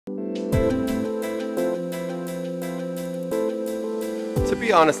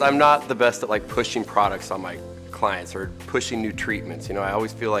be honest, I'm not the best at like pushing products on my clients or pushing new treatments. You know, I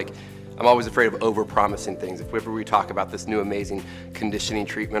always feel like I'm always afraid of over-promising things. If ever we talk about this new amazing conditioning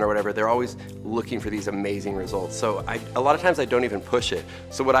treatment or whatever, they're always looking for these amazing results. So a lot of times I don't even push it.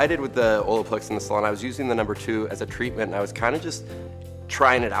 So what I did with the Olaplex in the salon, I was using the #2 as a treatment, and I was kind of just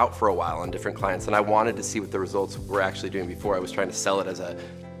trying it out for a while on different clients, and I wanted to see what the results were actually doing before I was trying to sell it as a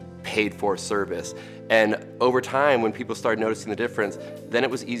paid-for service. And over time, when people started noticing the difference, then it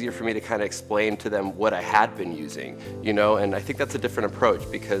was easier for me to kind of explain to them what I had been using, you know. And I think that's a different approach,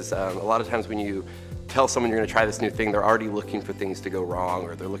 because a lot of times when you tell someone you're going to try this new thing, they're already looking for things to go wrong,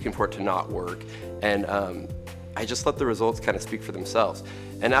 or they're looking for it to not work. And I just let the results kind of speak for themselves.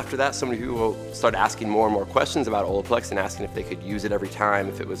 And after that, so many people started asking more and more questions about Olaplex and asking if they could use it every time,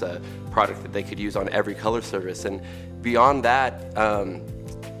 if it was a product that they could use on every color service. And beyond that,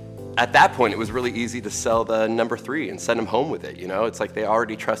 at that point, it was really easy to sell the #3 and send them home with it. You know, it's like they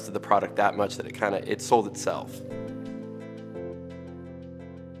already trusted the product that much that it sold itself.